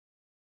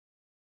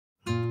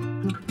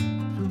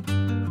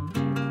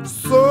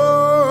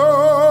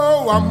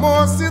a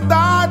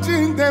Mocidade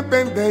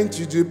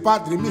Independente de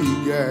Padre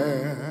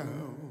Miguel.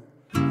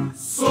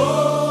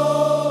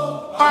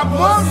 Sou a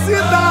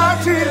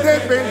Mocidade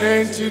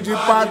Independente de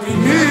Padre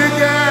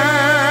Miguel.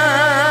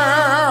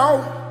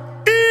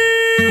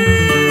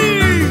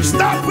 E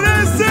está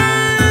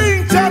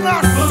presente a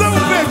nação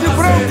verde e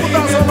branco da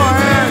Zona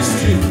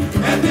Oeste.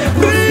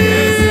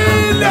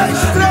 Brilha a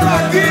estrela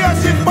guia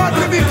de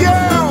Padre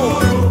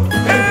Miguel.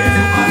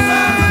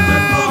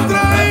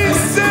 Entra em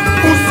cena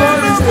o sol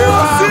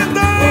estelar,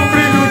 um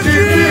brilho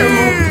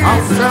divino, ao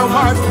céu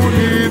mais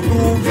bonito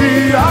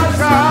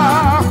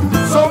viajar.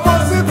 Sou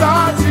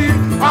mocidade,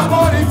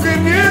 amor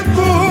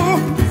infinito,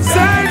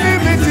 sem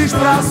limites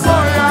pra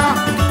sonhar.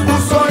 O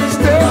sol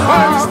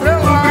estelar, um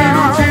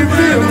brilho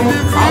divino,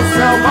 ao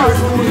céu mais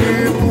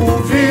bonito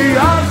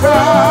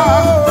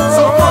viajar.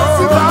 Sou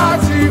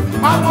mocidade,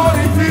 amor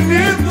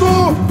infinito,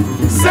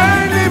 sem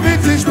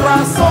limites pra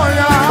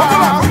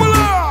sonhar.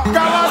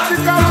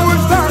 Galática,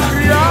 luz da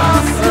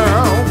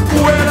criação,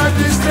 poeira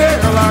de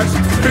estrelas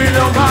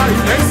brilham na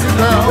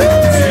imensidão.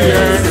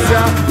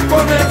 Ciência,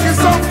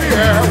 conexão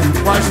fiel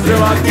com a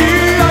estrela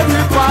guia de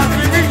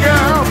Padre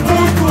Miguel.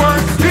 Muito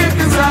antes de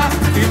pisar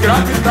e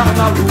gravitar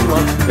na lua,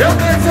 eu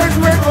desejo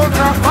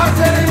encontrar,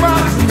 fazer em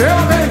Marte meu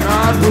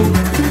reinado.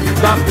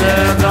 Da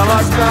pedra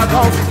lascada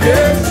ao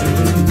foguete,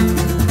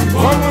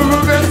 como no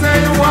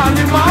desenho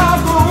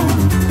animado,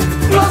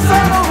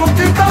 lançaram no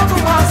quintal do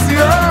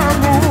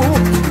marciano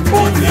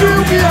um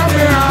filme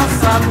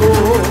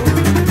ameaçador.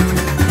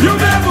 E o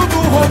medo do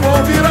robô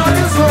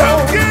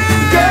viralizou.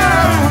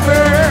 Quero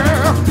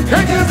ver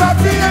quem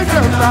desafia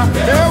inventar,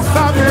 eu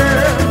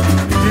saber.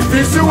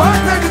 Difícil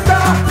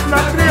acreditar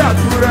na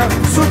criatura,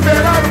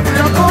 superar o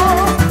criador,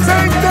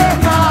 sem ter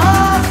na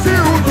arte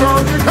o dom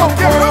de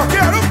compor.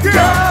 Quero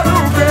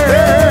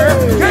ver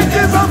quem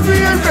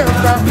desafia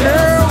inventar,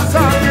 eu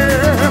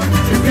saber.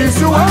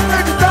 Difícil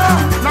acreditar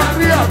na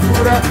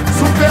criatura,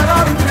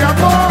 superar o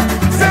criador,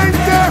 sem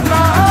ter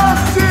na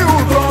arte o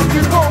dom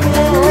de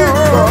compor.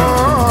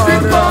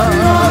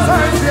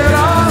 Vitoriosas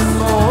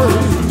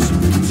gerações,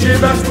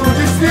 tidas por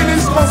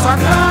desfiles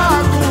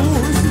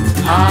consagrados,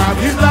 a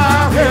vida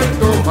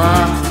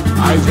retomar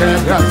as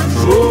regras do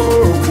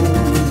jogo,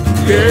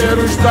 ter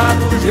o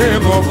status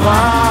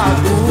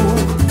renovado.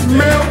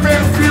 Meu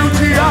perfil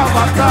de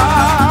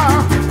avatar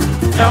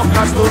é o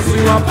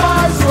castorzinho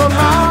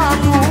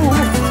apaixonado.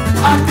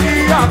 Aqui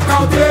a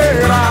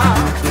caldeira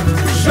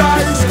já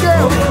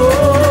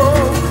esquentou.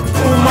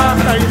 O mar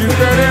da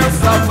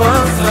indiferença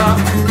avança,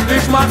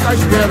 desmata a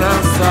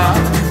esperança.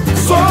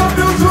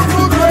 Sob o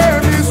jugo do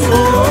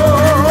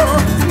emissor,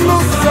 no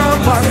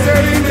samba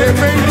ser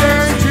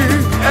independente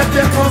é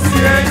ter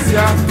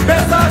consciência,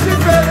 pensar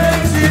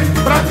diferente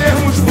pra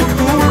termos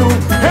futuro.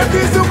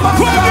 Revise o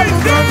passado,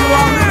 dando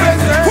ao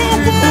presente.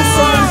 O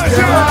sol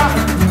estelar,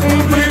 um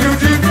brilho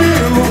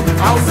divino,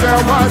 ao céu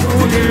mais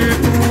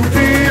bonito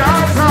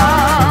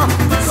viajar.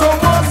 Sou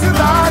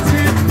mocidade,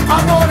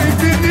 amor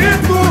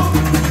infinito,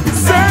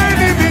 sem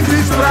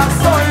limites pra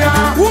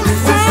sonhar. O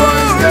sol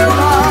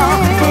estelar,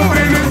 um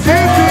brilho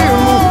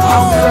divino,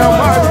 ao céu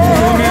mais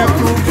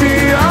bonito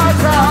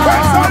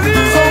viajar.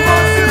 Sou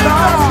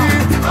mocidade,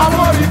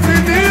 amor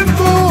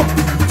infinito,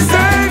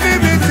 sem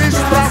limites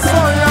pra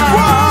sonhar.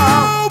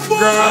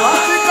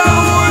 Galática,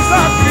 luz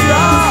da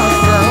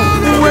criação,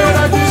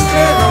 poeira de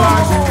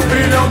estrelas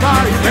brilham na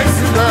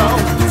imensidão.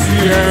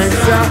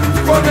 Ciência,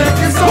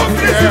 conexão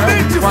fiel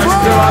com a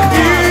estrela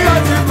guia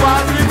de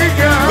Padre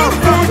Miguel.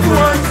 Muito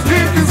antes de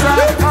pisar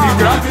e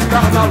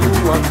gravitar na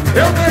lua,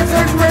 eu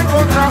desejo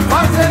encontrar,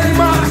 fazer em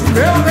Marte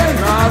meu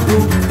reinado.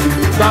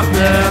 Da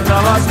pedra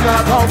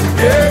lascada ao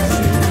foguete,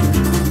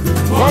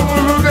 como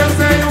no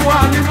desenho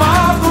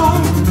animado,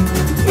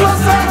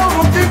 lançaram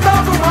no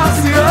quintal do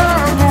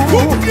marciano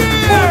um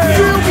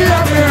filme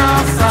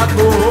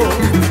ameaçador.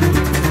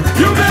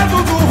 E o medo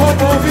do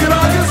robô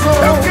viralizou.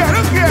 Eu quero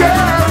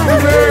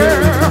ver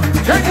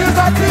quem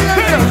desafia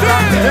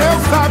inventar, eu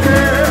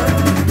saber.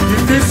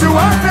 Difícil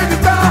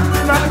acreditar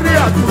na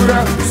criatura,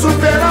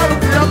 superar o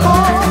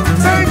criador,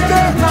 sem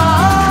ter na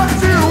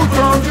arte o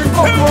dom de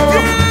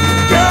compor.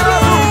 Quero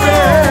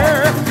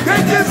ver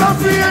quem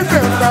desafia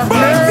inventar,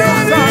 eu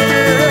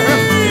saber.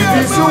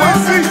 Difícil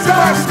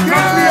acreditar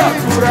na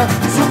criatura,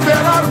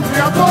 superar o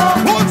criador,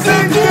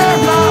 sem ter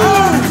na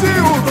arte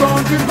o dom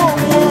de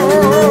compor.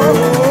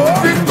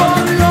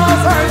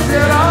 Vitoriosas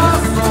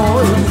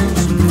gerações,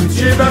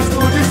 tidas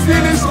por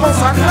desfiles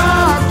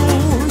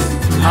consagrados,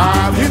 a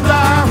vida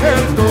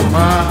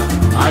retomar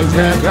as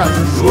regras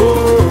do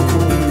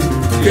jogo,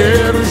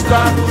 ter o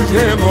status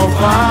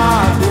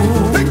renovado.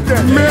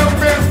 Meu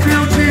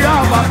perfil de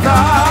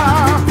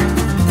avatar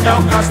é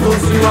o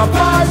castorzinho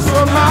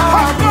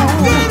apaixonado.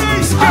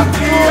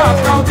 Aqui a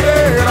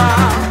caldeira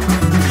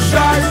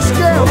já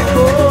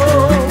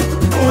esquentou.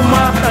 O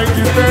mar da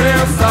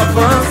indiferença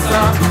avança,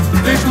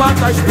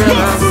 desmata a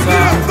esperança.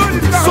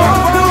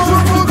 Sob o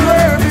jugo do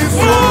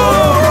emissor,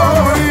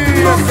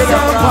 no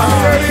samba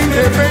ser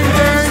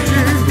independente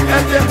é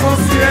ter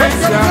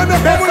consciência,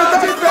 pensar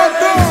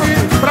diferente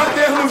pra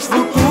termos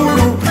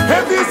futuro.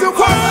 Revise o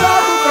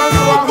passado,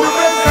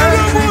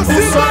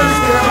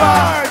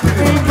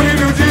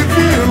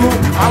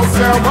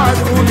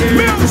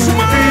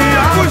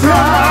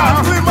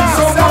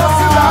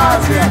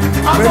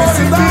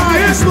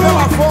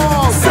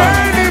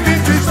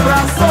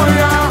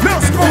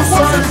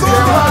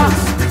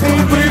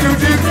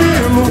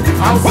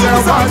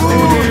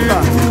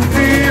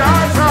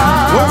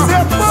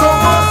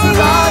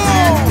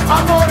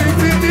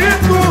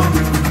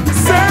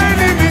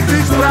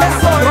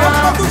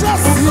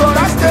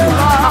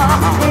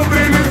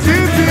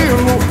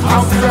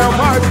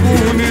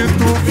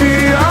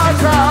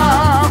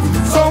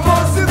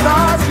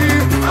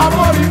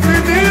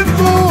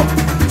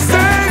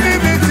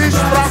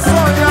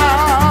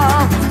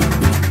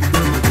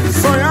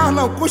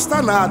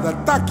 nada,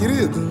 tá,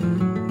 querido?